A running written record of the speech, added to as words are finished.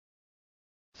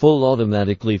full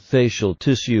automatically facial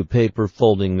tissue paper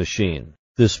folding machine.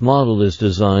 This model is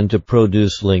designed to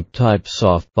produce link-type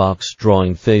softbox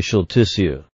drawing facial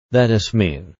tissue. That is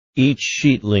mean, each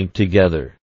sheet linked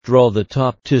together. Draw the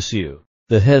top tissue.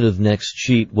 The head of next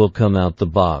sheet will come out the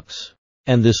box.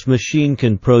 And this machine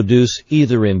can produce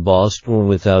either embossed or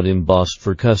without embossed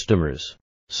for customers'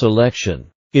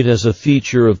 selection. It has a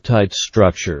feature of tight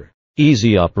structure,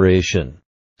 easy operation,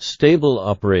 stable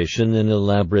operation and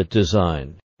elaborate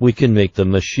design. We can make the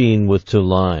machine with 2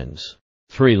 lines,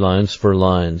 3 lines, 4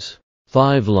 lines,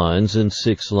 5 lines and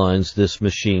 6 lines. This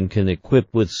machine can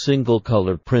equip with single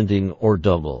color printing or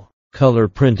double color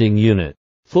printing unit.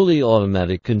 Fully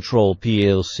automatic control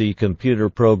PLC computer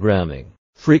programming,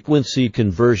 frequency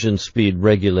conversion, speed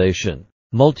regulation,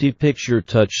 multi-picture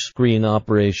touch screen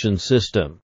operation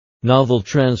system. Novel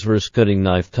transverse cutting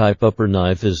knife type. Upper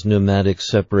knife is pneumatic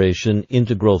separation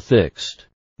integral fixed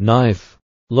knife.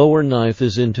 Lower knife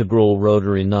is integral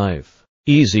rotary knife.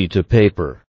 Easy to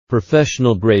paper.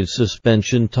 Professional grade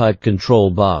suspension type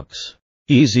control box.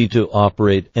 Easy to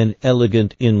operate and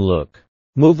elegant in look.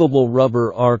 Movable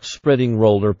rubber arc spreading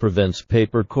roller prevents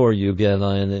paper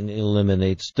corrugation and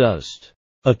eliminates dust,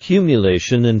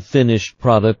 accumulation and finished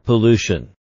product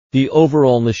pollution. The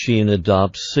overall machine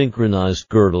adopts synchronized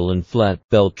girdle and flat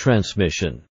belt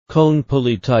transmission, cone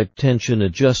pulley type tension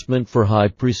adjustment for high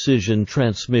precision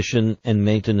transmission and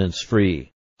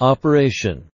maintenance-free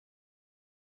operation.